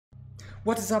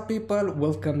What is up, people?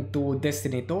 Welcome to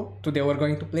Destiny 2. Today we're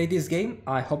going to play this game.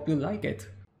 I hope you like it.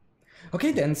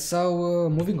 Okay then, so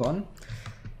moving on.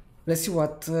 Let's see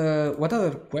what other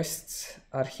quests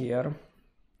are here.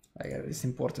 I got these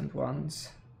important ones.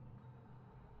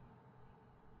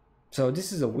 So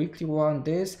this is a weekly one.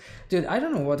 Dude, I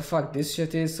don't know what the fuck this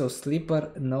shit is. So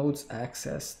sleeper nodes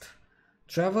accessed.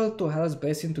 Travel to Hell's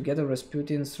Basin to gather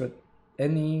Rasputin's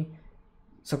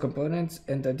components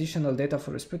and additional data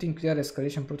for Rasputin, clear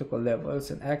escalation protocol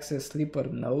levels, and access sleeper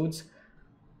nodes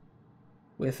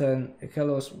with an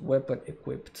Helos weapon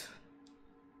equipped.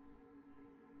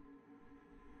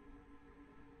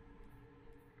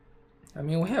 I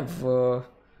mean, we have the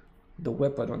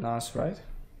weapon on us, right?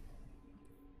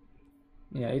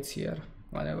 Yeah, it's here,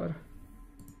 whatever.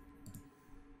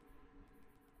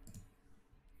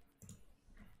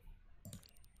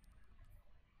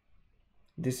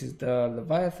 This is the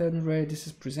Leviathan Ray. This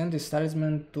is present this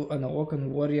talisman to an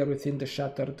awoken warrior within the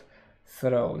Shattered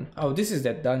Throne. Oh, this is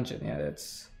that dungeon. Yeah,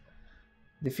 that's...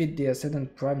 Defeat the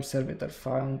Ascendant Prime Servitor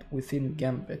found within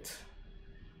Gambit.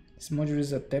 This module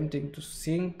is attempting to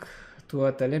sync to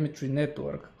a telemetry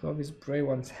network. Clovis Bray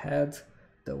once had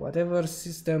the whatever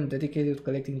system dedicated to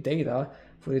collecting data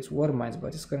for its war mines,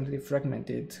 but is currently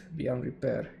fragmented beyond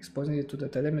repair. Exposing it to the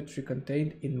telemetry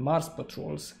contained in Mars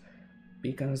patrols.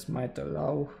 Beacons might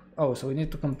allow... Oh, so we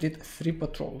need to complete 3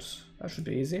 patrols. That should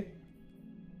be easy.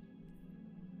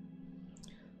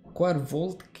 Acquire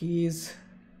vault keys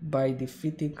by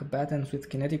defeating combatants with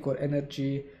kinetic or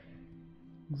energy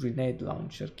grenade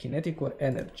launcher. Kinetic or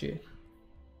energy.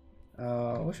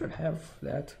 We should have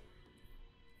that.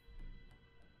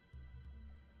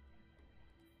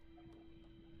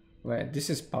 Wait, this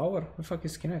is power? What the fuck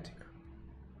is kinetic?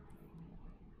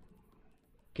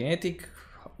 Kinetic...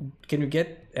 Can you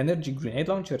get energy grenade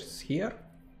launchers here?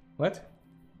 What?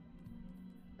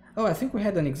 Oh, I think we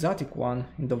had an exotic one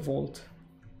in the vault.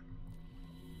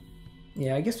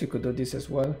 Yeah, I guess we could do this as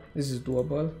well. This is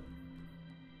doable.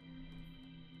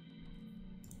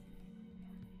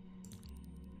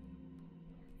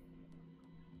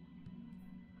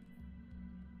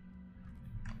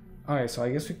 Alright, so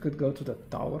I guess we could go to the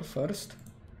tower first.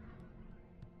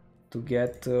 To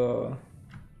get...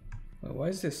 why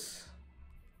is this?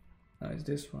 No, it's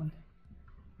this one.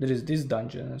 There is this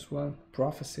dungeon as well.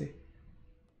 Prophecy.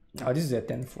 Oh, this is a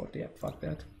 1040. Yeah, fuck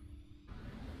that.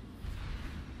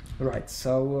 Right,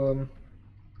 so...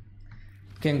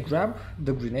 can grab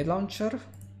the grenade launcher.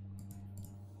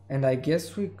 And I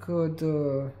guess we could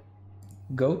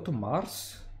go to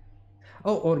Mars.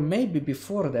 Oh, or maybe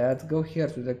before that, go here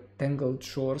to the Tangled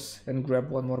Shores and grab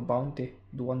one more bounty.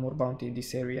 Do one more bounty in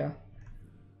this area.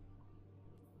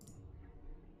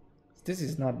 This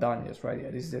is not done yet, right? Yeah,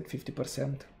 this is at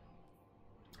 50%.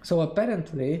 So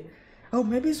apparently... Oh,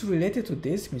 maybe it's related to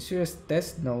this. Mysterious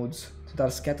test nodes that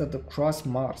are scattered across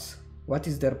Mars. What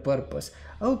is their purpose?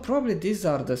 Oh, probably these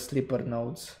are the sleeper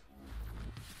nodes.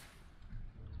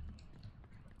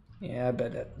 Yeah, I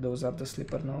bet that those are the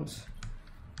sleeper nodes.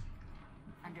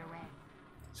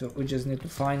 So we just need to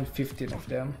find 15 of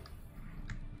them.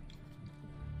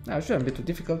 Now, it shouldn't be too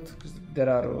difficult, because there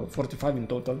are 45 in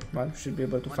total. Well, we should be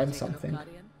able to find something.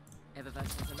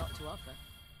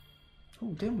 Oh,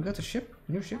 damn, we got a ship?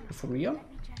 New ship? For real?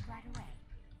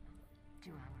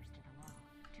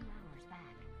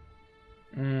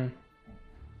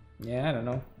 Yeah, I don't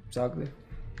know. It's ugly.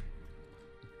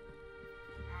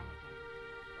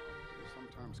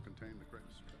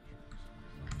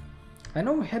 I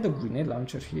know we had a grenade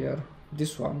launcher here.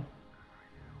 This one.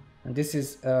 And this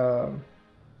is...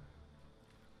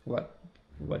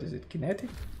 What is it? Kinetic?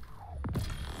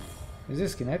 Is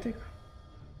this kinetic?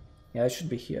 Yeah, it should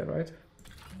be here, right?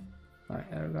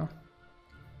 Alright, there we go.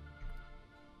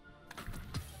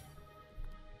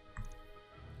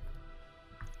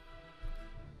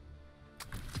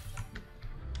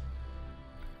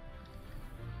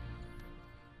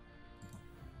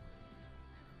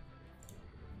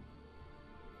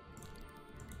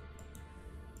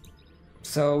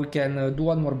 So we can do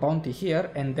one more bounty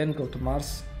here and then go to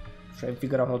Mars. Try and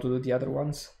figure out how to do the other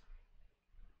ones.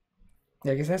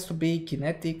 Yeah, I guess it has to be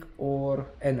kinetic or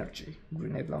energy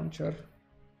grenade launcher.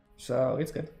 So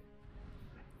it's good.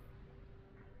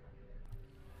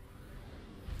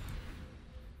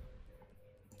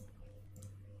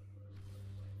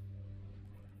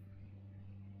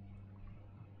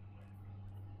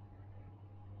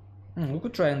 We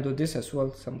could try and do this as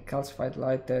well. Some calcified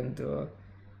light and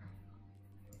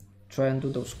try and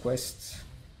do those quests.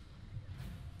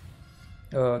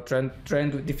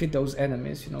 Trying to defeat those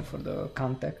enemies, you know, for the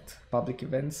contact public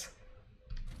events.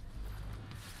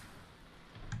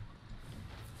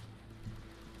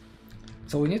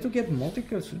 So we need to get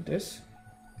multi-kills with this.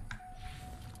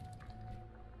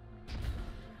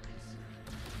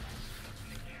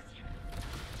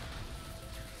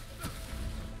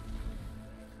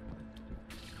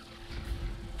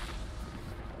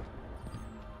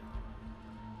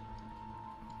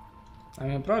 I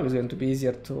mean, probably it's going to be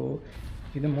easier to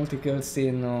get the multi-kills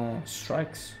in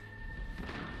strikes.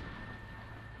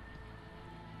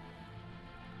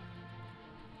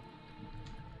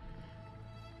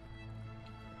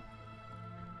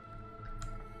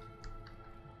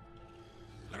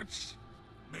 Let's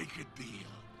make a deal.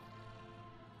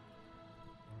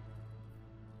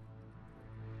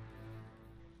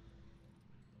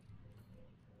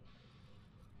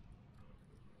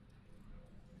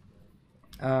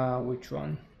 Which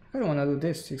one? I don't want to do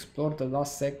this. Explore the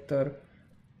last sector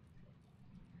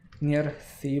near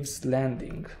Thieves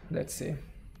Landing. Let's see.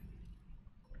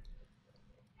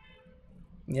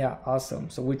 Yeah,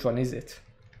 awesome. So which one is it?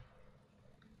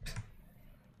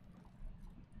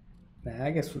 Nah,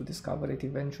 I guess we'll discover it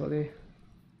eventually.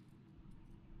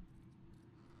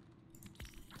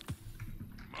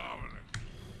 Marvelous.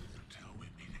 Until we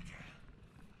meet again.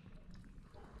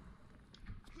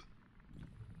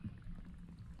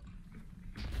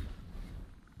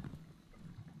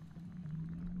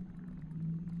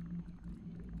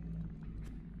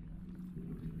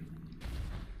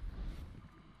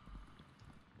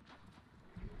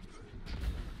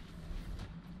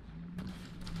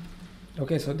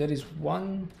 Okay, so there is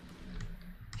one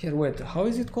here. Wait, how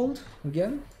is it called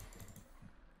again?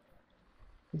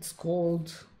 It's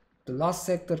called the last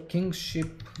sector,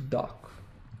 Kingship Dock.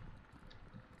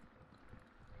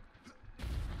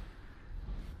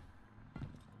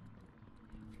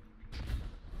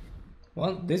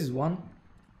 Well, this is one.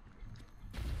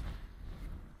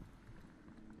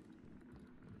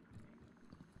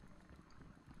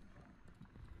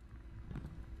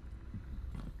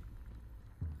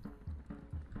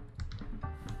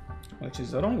 Which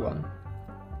is the wrong one.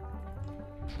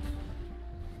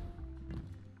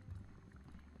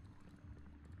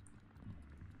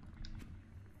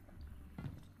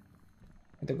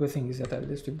 The good thing is that at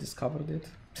least we've discovered it.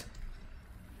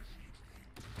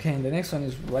 Okay, and the next one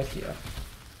is right here.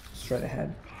 Straight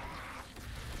ahead.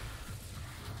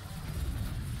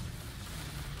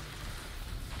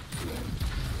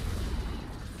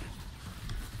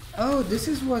 Oh, this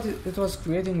is what it was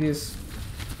creating this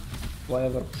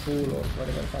whatever pool or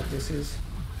whatever the fuck this is.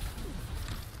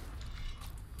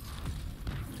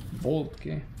 Vault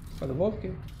key. For the vault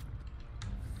key.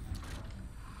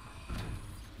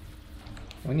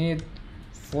 We need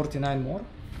 49 more.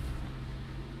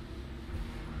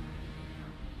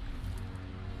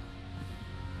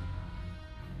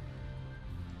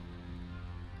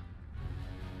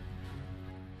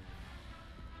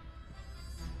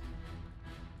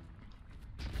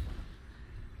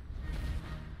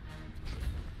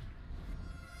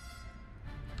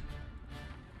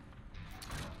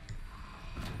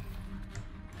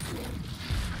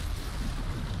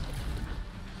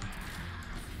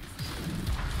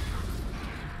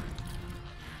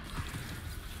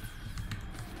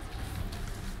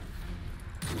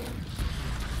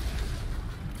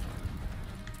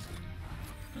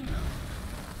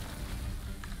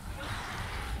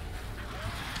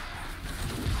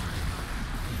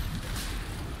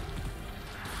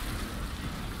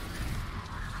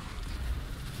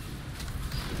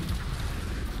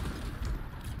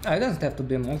 It doesn't have to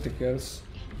be multi-kills,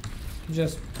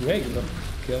 just regular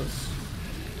kills.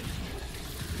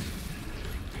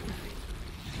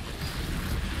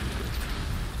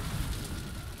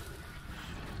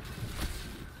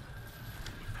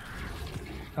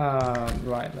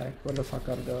 Right, like where the fuck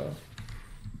are the...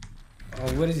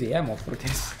 Oh, where is the ammo for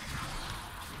this?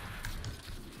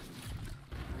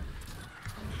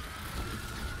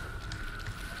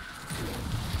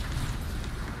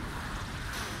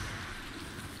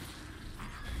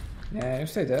 Yeah, you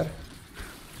stay there.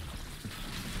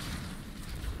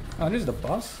 Oh, this is the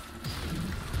boss?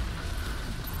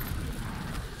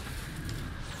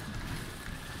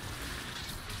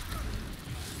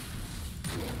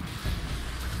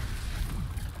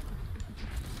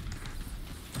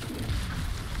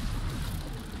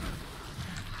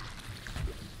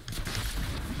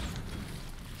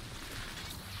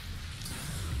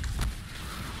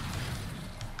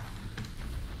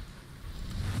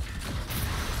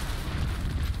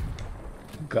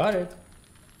 Got it.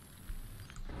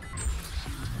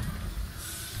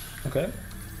 Okay.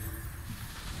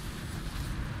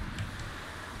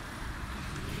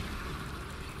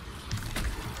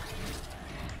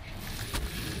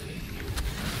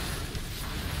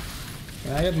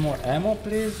 Can I get more ammo,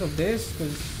 please, of this?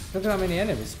 Because look at how many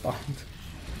enemies spawned.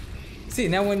 See,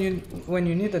 now when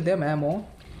you need the damn ammo,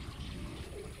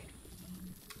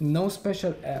 no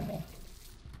special ammo.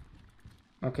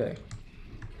 Okay.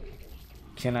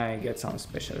 Can I get some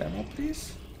special ammo,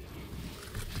 please?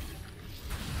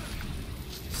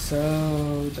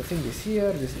 So the thing is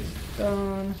here, this is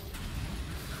done.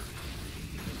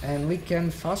 And we can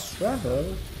fast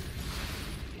travel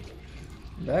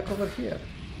back over here.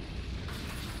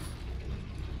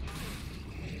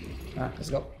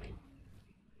 Let's go.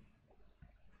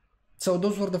 So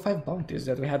those were the 5 bounties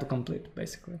that we had to complete,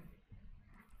 basically.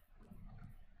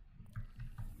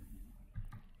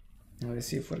 Now let's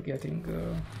see if we're getting...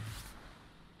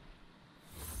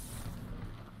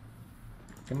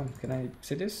 Come on, can I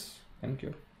see this? Thank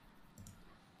you.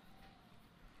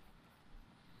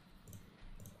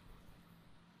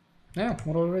 Yeah,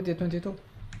 we're already at 22.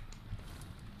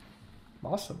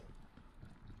 Awesome.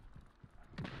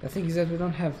 The thing is that we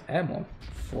don't have ammo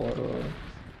for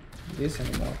this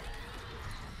anymore.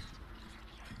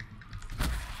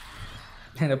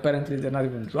 And apparently they're not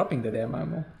even dropping the damn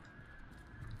ammo.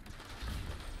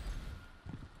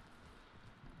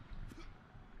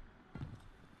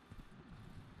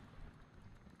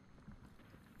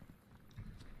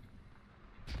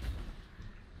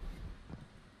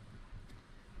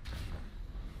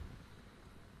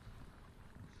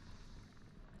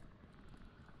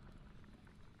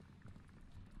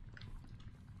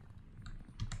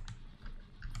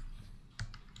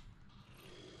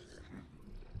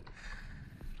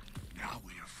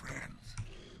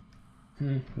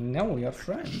 Now we are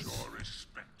friends. Sure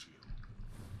respect you.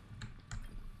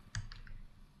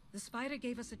 The spider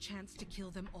gave us a chance to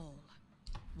kill them all.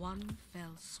 One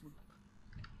fell swoop.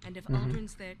 And if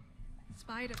Aldrin's there,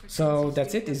 spider... So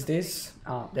that's it, is this?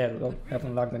 Ah, there we go. Have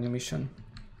unlocked the new mission.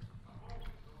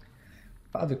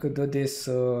 But we could do this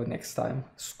next time.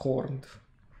 Scorned.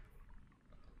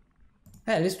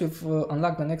 Hey, at least we've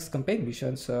unlocked the next campaign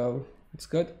mission, so it's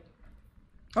good.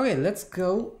 Okay, let's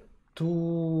go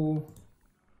to...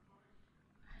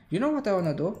 You know what I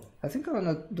wanna do? I think I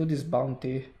wanna do this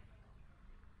bounty.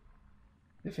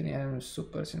 Defending enemies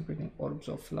supers and creating orbs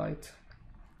of light.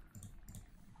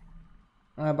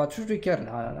 But should we care?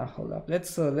 No, hold up.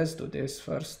 Let's do this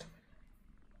first.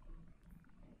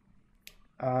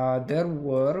 There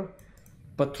were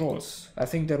patrols. I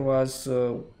think there was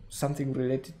something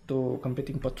related to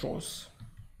completing patrols.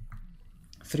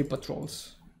 3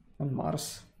 patrols on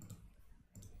Mars.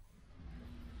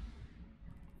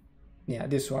 Yeah,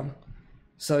 this one.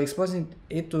 So exposing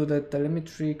it to the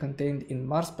telemetry contained in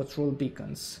Mars patrol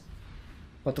beacons.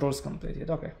 Patrols completed.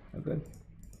 Okay, good.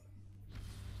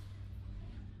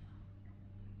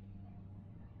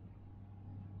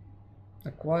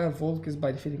 Acquire Volkis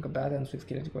by defeating combatants with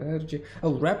kinetical energy.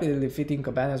 Oh, rapidly defeating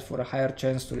combatants for a higher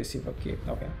chance to receive a key.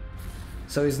 Okay.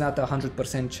 So it's not a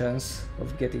 100% chance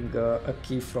of getting a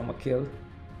key from a kill.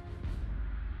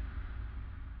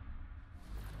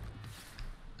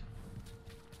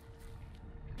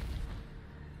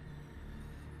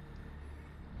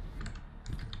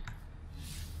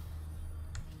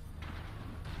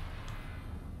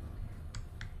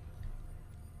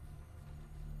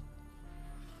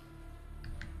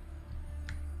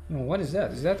 No, what is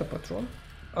that? Is that a patrol?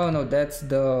 Oh no, that's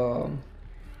the...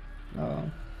 I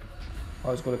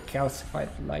was going to calcified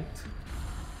light.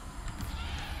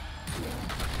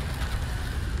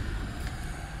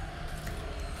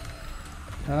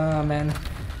 Ah man,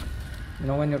 you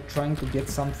know when you're trying to get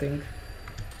something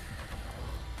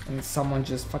and someone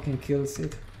just fucking kills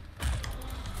it.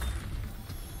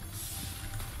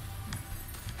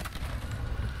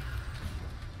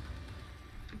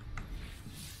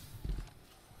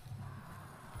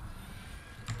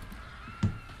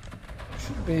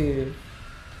 Should be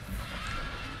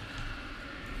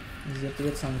easier to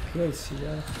get some kills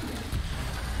here.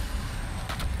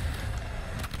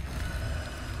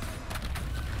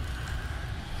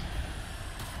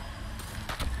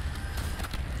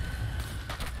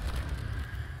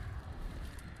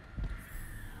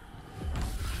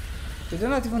 They're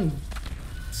not even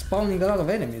spawning a lot of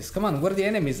enemies. Come on, where are the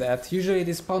enemies at? Usually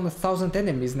they spawn 1,000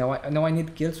 enemies. Now I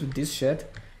need kills with this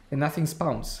shit and nothing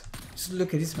spawns. Just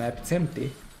look at this map, it's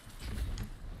empty.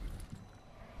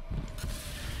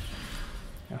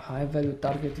 A high value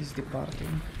target is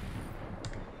departing.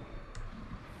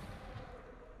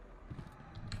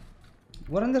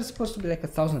 Weren't there supposed to be like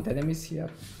 1,000 enemies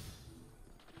here?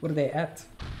 Where are they at?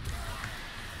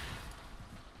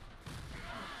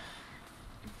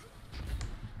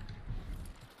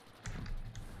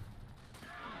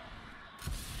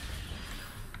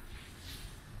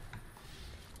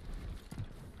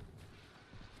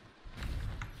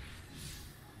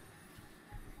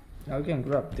 Now we can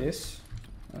grab this,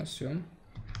 I assume.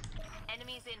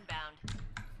 Enemies inbound.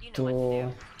 You know what to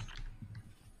do.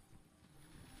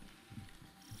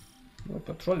 We'll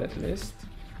patrol at least.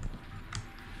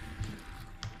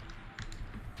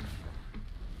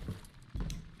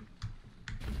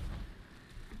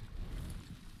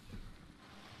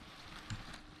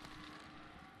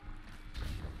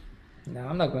 Now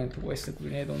I'm not going to waste a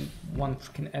grenade on one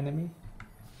freaking enemy.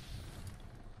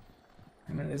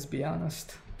 I mean, let's be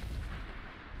honest.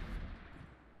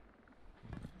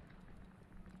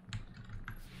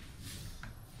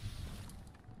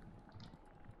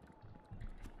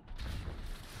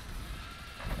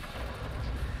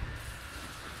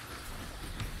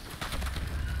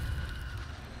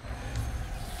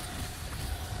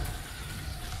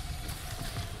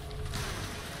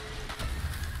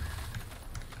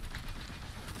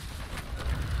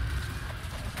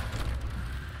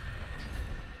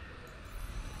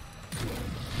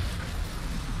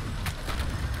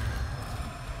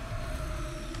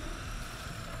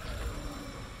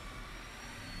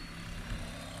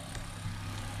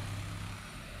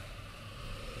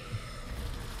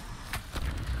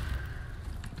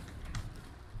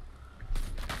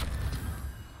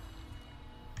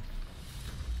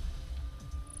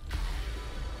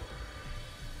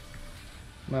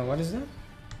 Man, what is that?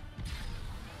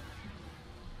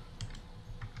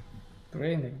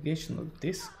 Brain navigational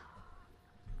disc.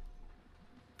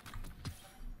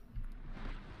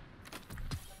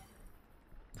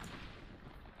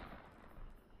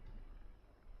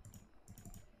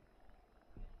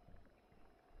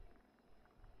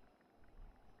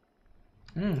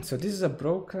 So this is a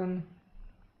broken.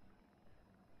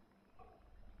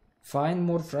 Find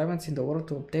more fragments in the world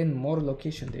to obtain more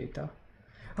location data.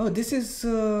 Oh, this is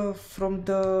from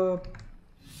the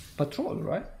patrol,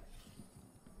 right?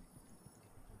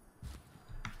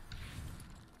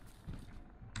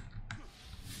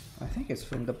 I think it's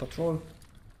from the patrol.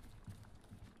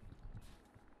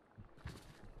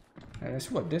 Let's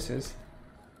see what this is.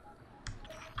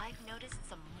 I've noticed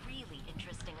some really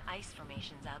interesting ice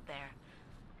formations out there.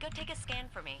 Go take a scan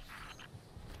for me.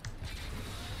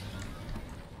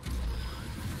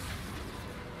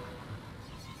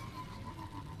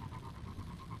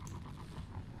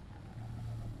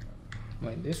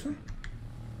 Wait, this one?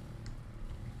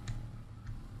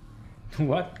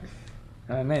 What?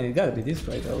 Man, it gotta be this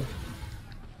way though.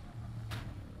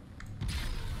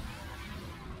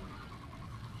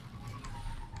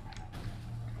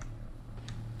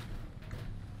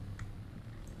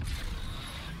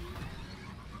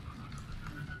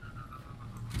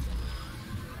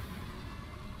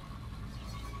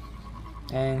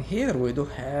 And here we do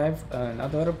have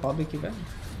another public event.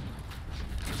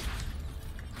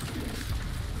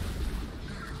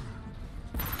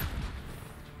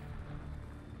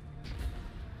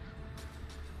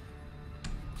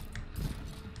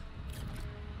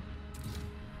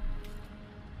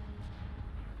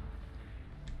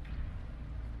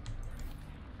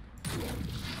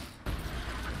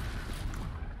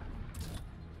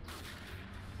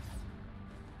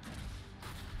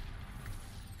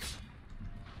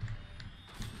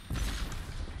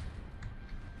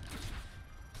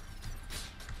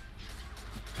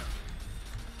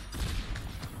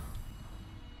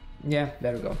 Yeah,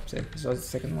 there we go. See, this was the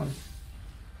second one.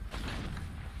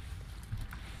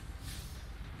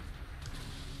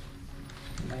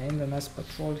 And a nice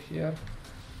patrol here.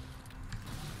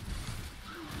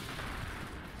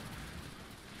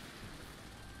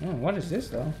 Oh, what is this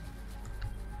though?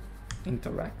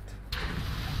 Interact.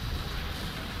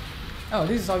 Oh,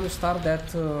 this is how you start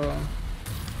that.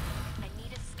 I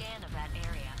need a scan of that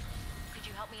area. Could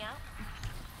you help me out?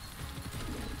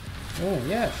 Oh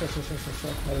yeah, sure.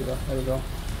 There we go.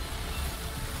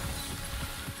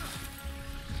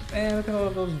 And look at all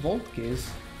of those vault keys.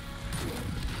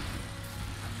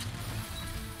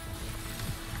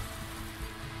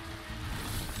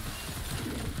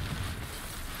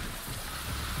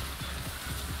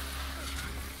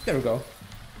 There we go.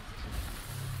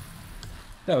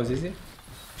 That was easy.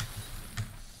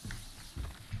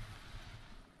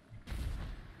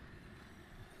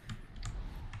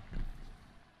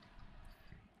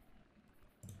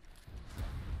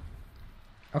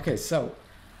 Okay, so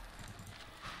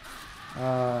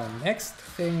next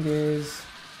thing is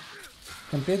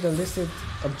complete the listed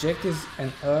objectives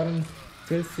and earn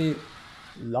filthy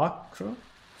lucre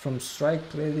from Strike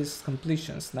playlist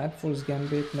completions, Nightfall's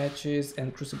Gambit matches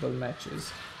and Crucible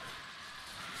matches.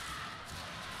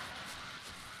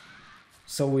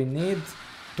 So we need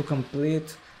to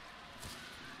complete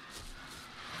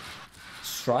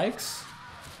strikes,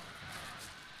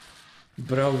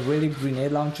 Bro, really?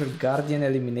 Grenade launcher, guardian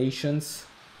eliminations?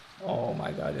 Oh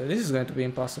my god, this is going to be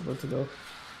impossible to do.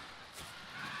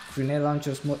 Grenade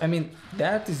launchers, I mean,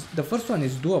 that is, the first one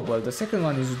is doable, the second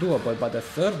one is doable, but the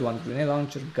third one, grenade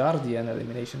launcher, guardian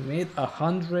elimination, we need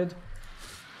 100.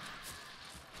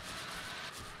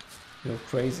 You're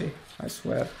crazy, I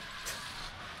swear.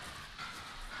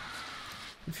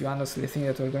 If you honestly think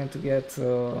that we're going to get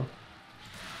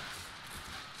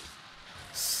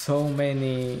so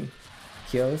many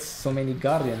kills, so many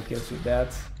guardian kills with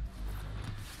that,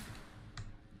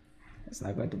 it's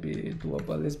not going to be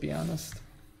doable, let's be honest.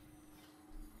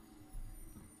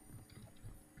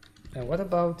 And what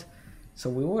about, so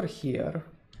we were here,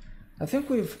 I think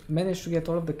we've managed to get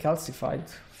all of the calcified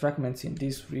fragments in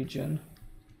this region.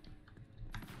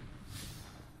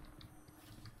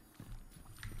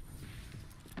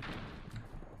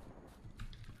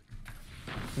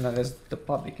 No, that's the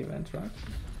public event, right?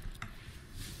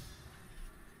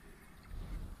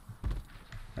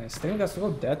 It's telling us to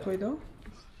go that way though?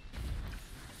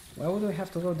 Why would we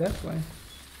have to go that way?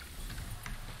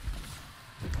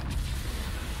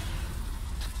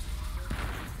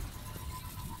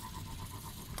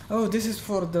 Oh, this is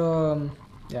for the...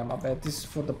 yeah, my bad, this is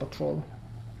for the patrol.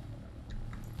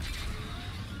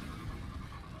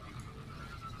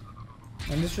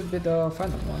 And this should be the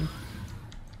final one.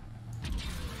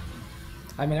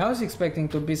 I mean, I was expecting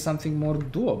to be something more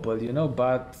doable, you know,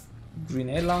 but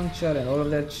grenade launcher and all of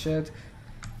that shit,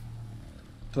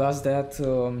 plus that,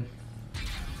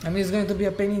 I mean, it's going to be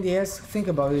a pain in the ass. Think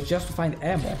about it, just to find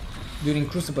ammo during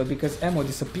Crucible, because ammo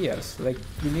disappears. Like,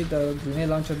 you need a grenade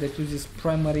launcher that uses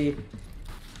primary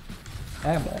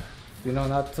ammo, you know,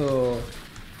 not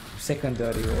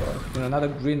secondary, or, you know, not a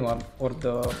green one or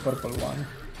the purple one.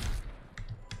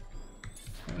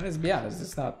 And let's be honest,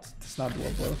 it's not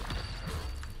doable.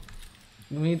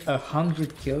 We need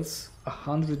 100 kills,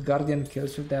 100 guardian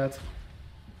kills with that.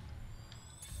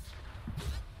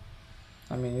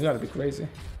 I mean, you gotta be crazy.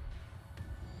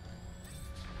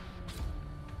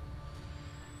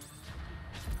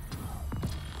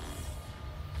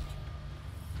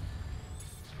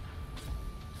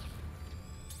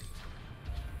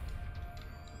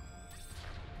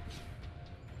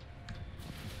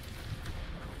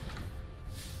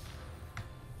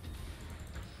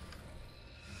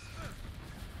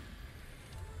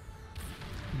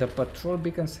 The patrol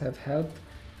beacons have helped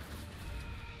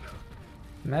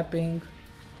mapping.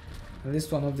 At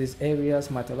least one of these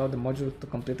areas might allow the module to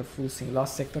complete a full scene.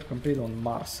 Last sector completed on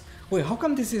Mars. Wait, how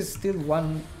come this is still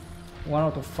one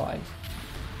out of 5?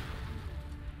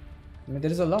 I mean, there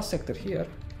is a last sector here.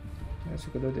 Yes,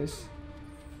 we could do this.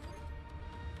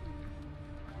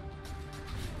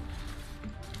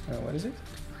 What is it?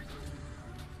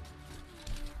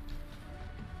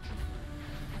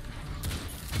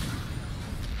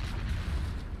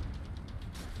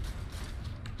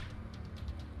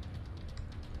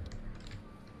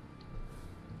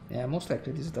 Yeah, most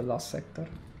likely this is the last sector.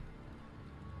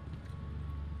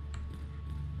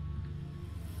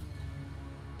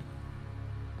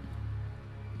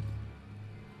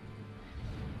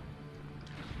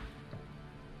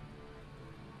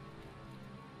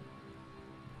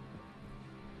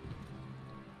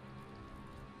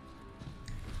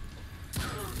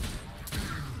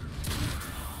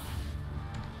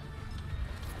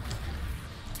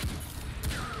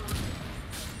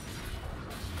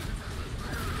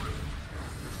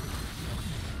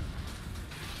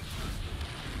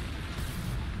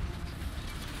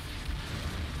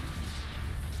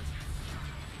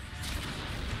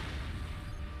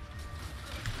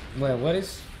 Well, what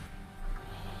is...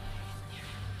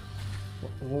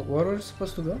 where are we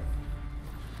supposed to go?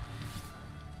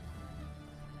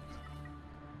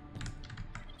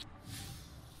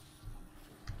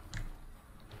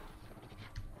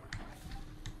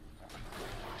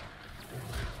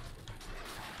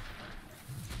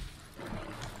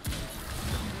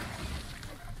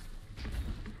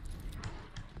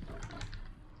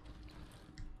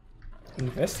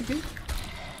 Investigate?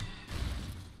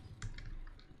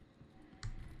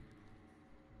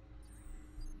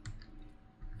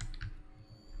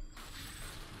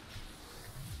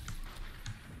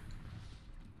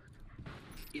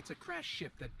 It's a crashed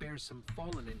ship that bears some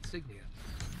fallen insignia.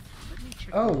 Let me check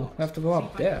Oh, the we logs, have to go see up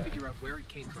if I can there. figure out where it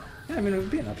came from. Yeah, I mean,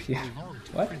 we've been up here. It belonged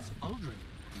to What? Prince Uldren.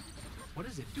 What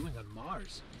is it doing on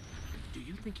Mars? Do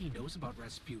you think he knows about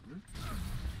Rasputin?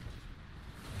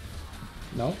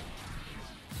 No?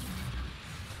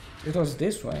 It was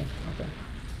this way. Okay.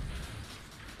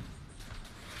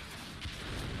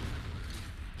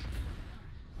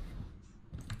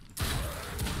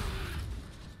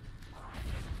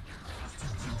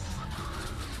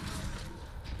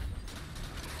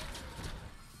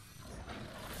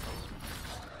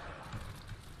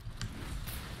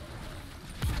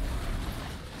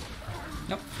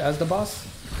 Nope, that's the boss.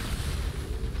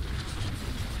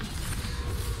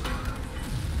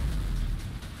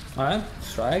 Alright,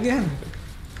 let's try again. Man,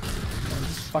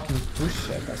 this fucking push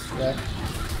shit, I swear.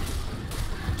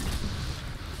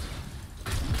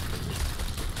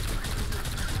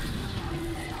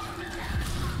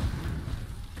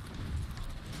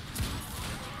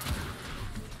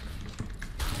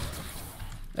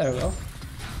 There we go.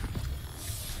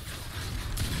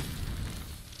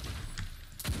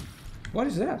 What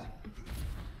is that?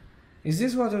 Is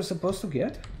this what we're supposed to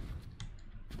get?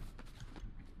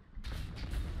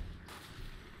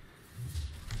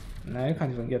 No, you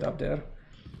can't even get up there.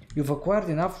 You've acquired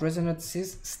enough resonance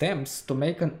stems to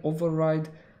make an override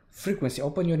frequency.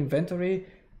 Open your inventory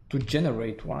to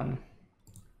generate one.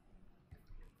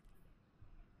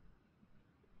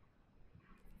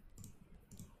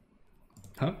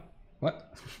 Huh?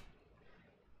 What?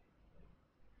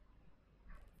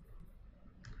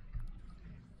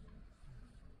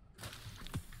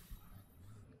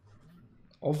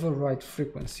 Override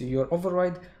frequency. Your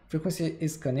override frequency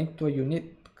is connected to a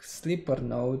unique sleeper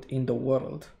node in the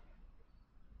world.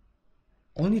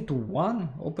 Only to one?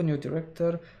 Open your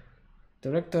director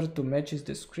to match its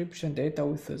description data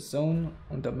with a zone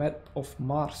on the map of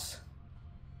Mars.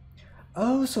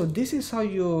 Oh, so this is how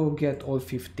you get all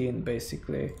 15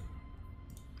 basically.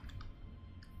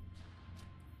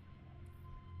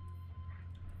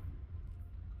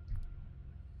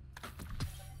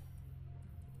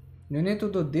 You need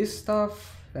to do this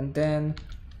stuff and then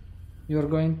you're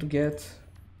going to get...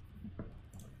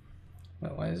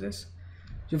 Well, what is this?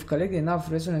 You've collected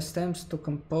enough resonance stems to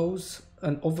compose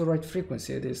an override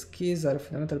frequency. These keys are a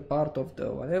fundamental part of the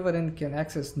whatever and can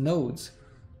access nodes.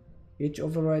 Each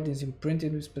override is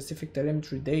imprinted with specific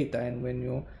telemetry data, and when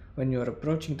you're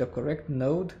approaching the correct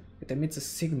node, it emits a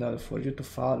signal for you to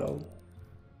follow.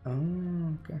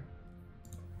 Oh, okay.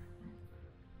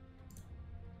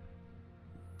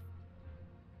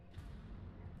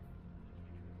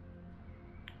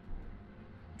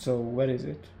 So where is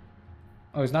it?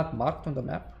 Oh, it's not marked on the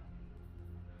map?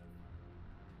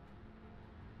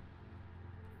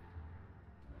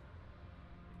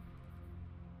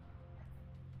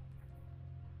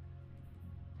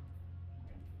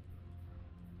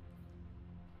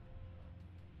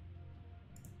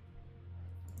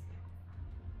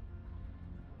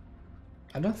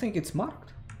 I don't think it's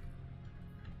marked.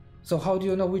 So how do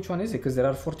you know which one is it? Because there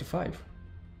are 45.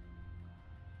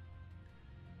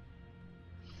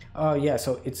 Yeah,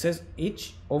 so it says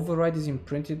each override is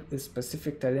imprinted with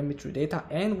specific telemetry data,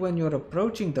 and when you're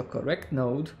approaching the correct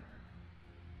node,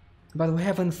 but we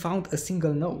haven't found a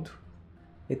single node.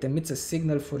 It emits a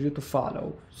signal for you to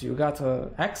follow. So you got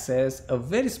to access a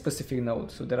very specific node.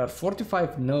 So there are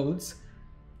 45 nodes,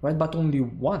 right? But only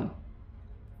one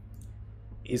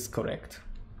is correct.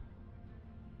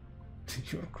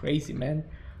 You're crazy, man.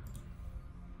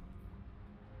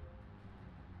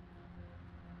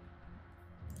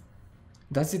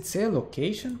 Does it say a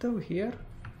location though here?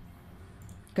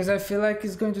 Because I feel like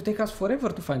it's going to take us forever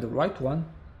to find the right one.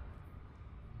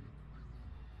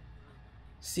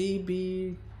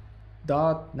 cb.nav/run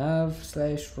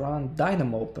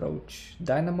dynamo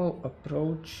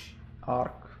approach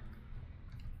arc.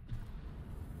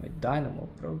 Wait, dynamo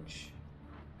approach.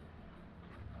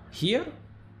 Here?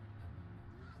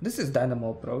 This is dynamo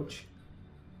approach.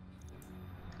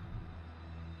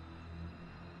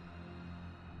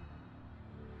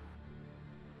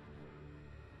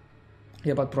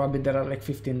 Yeah, but probably there are like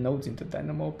 15 nodes in the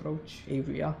dynamo approach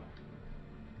area.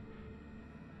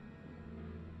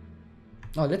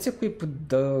 Oh, let's equip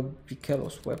the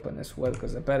Vikelos weapon as well,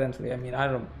 because apparently, I mean, I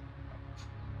don't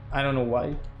know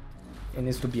why it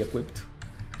needs to be equipped.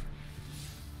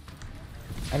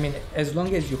 I mean, as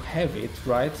long as you have it,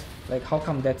 right? Like, how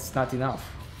come that's not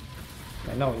enough?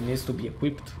 I know, it needs to be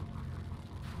equipped.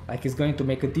 Like, it's going to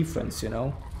make a difference, you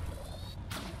know?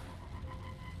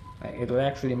 Like, it will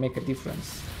actually make a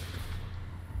difference.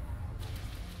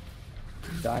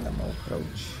 Dynamo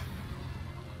approach.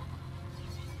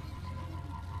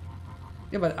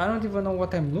 Yeah, but I don't even know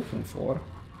what I'm looking for.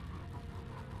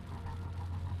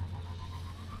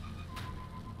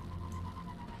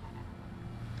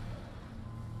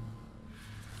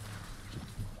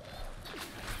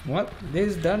 What?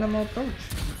 This is dynamo approach.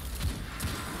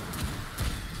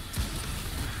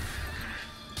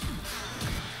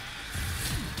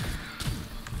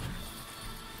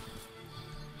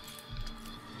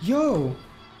 Yo!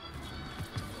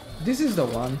 This is the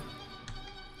one.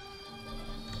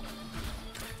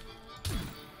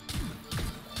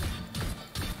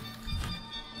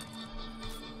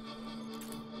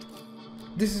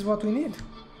 This is what we need.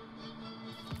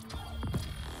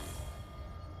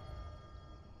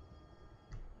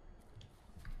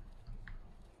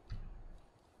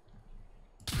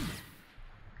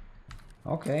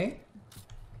 Okay.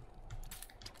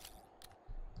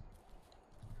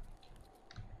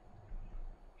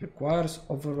 Requires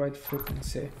override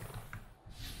frequency.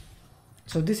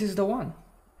 So this is the one.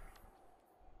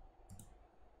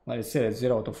 Well, it says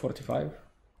 0 out of 45.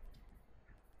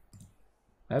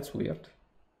 That's weird.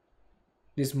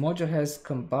 This module has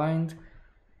combined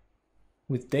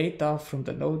with data from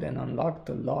the node and unlocked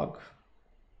the log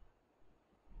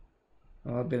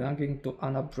belonging to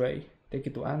Anna Bray. Take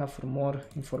it to Anna for more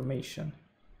information.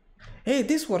 Hey,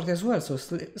 this worked as well, so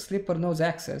sleeper nodes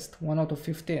accessed, 1 out of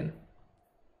 15.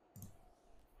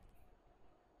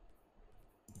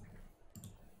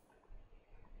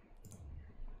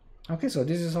 Okay, so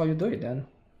this is how you do it then.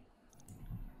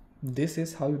 This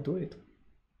is how you do it.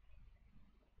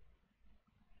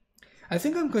 I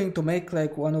think I'm going to make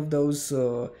like one of those,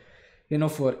 you know,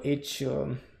 for each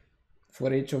of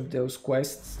those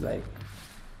quests, like,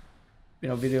 you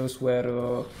know, videos where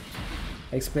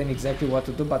I explain exactly what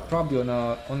to do, but probably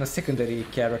on a secondary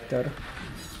character.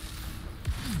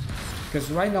 Because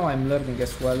right now I'm learning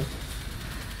as well.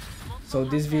 So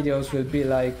these videos will be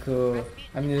like,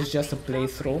 I mean, it's just a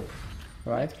playthrough,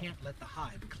 right?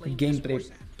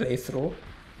 Gameplay playthrough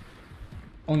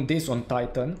on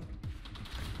Titan.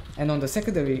 And on the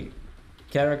secondary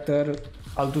character,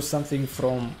 I'll do something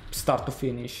from start to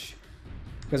finish.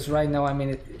 Because right now, I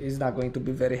mean, it's not going to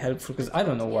be very helpful because I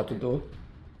don't know what to do.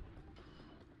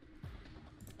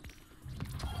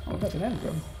 Oh, got an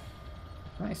engram.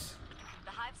 Nice.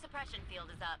 The hive suppression field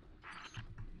is up.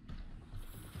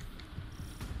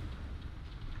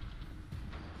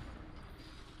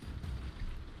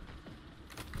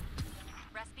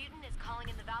 Rasputin is calling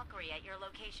in the Valkyrie at your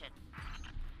location.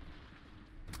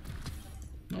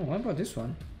 Oh, what about this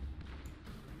one?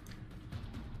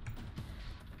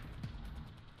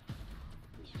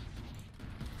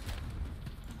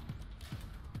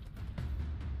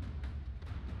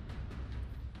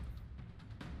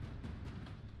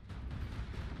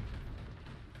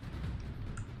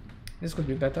 This could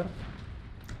be better.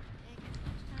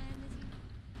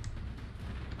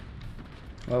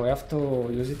 Well, we have to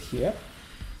use it here.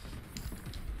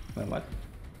 Wait, what?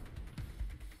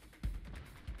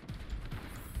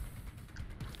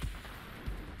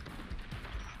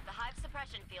 The hive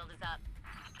suppression field is up.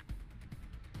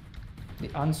 The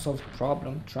unsolved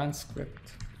problem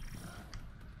transcript.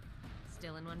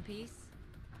 Still in one piece?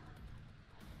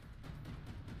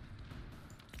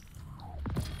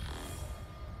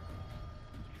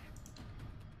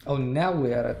 Oh, now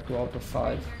we are at 2 out of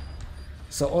 5.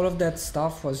 So all of that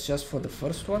stuff was just for the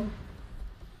first one?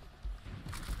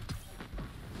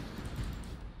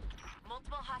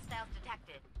 Multiple hostiles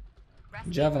detected.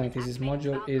 Javelin, this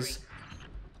module is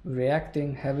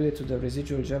reacting heavily to the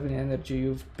residual Javelin energy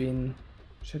you've been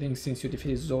shedding since you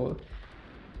defeated Zol.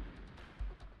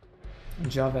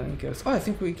 Javelin kills. Oh, I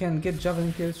think we can get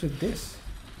Javelin kills with this.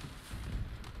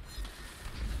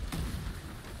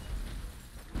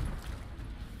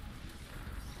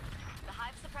 The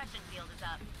hive suppression field is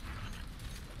up.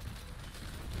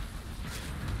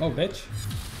 Oh, bitch.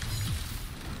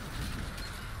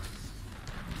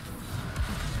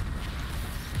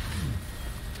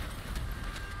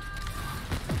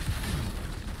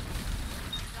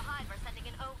 The hive are sending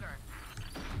an ogre.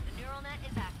 The neural net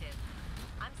is active.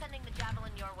 I'm sending the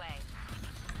javelin your way.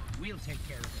 We'll take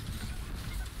care of it.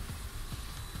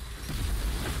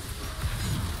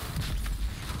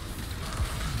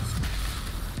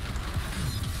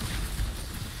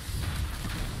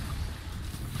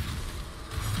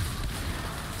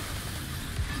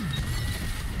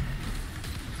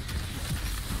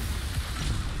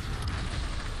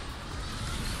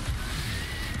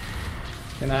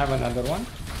 Can I have another one?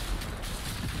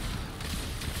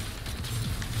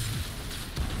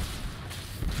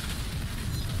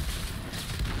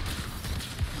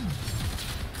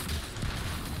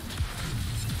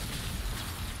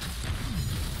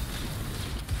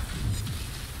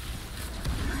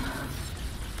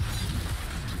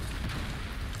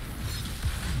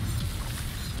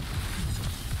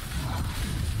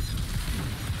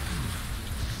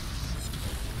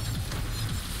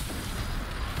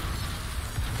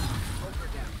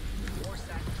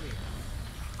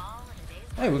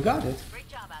 Hey, we got it. Great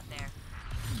job out there.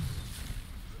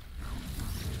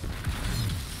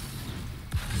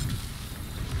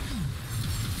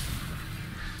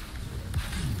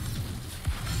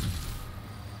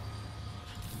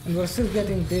 And we're still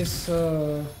getting these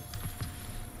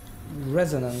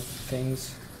resonant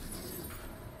things.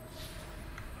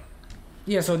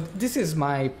 Yeah, so this is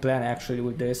my plan actually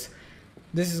with this.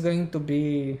 This is going to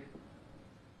be...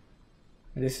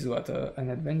 This is what,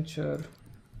 an adventure.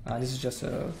 This is just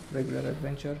a regular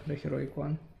adventure, the heroic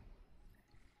one.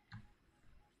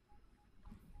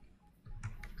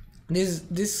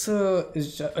 This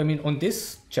is I mean, on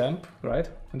this champ, right?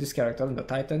 On this character, on the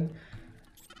Titan,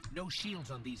 No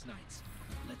shields on these knights.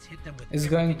 Let's hit them with it's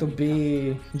going to everything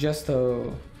we've got. be just a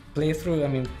playthrough. I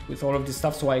mean, with all of this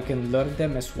stuff, so I can learn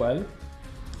them as well,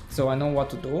 so I know what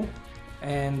to do.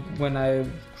 And when I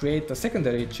create a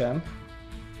secondary champ,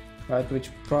 right, which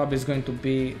probably is going to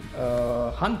be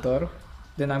a hunter,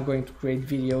 then I'm going to create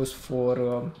videos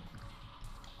for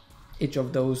each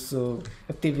of those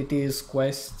activities,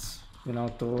 quests, you know,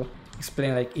 to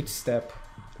explain like each step.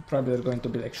 Probably they're going to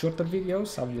be like shorter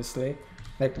videos, obviously,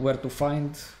 like where to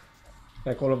find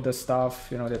like all of the stuff,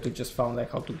 you know, that we just found,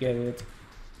 like how to get it,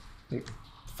 like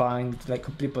find like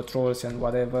complete patrols and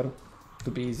whatever,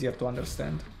 to be easier to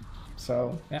understand.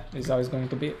 So yeah, this is how it's going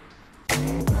to be.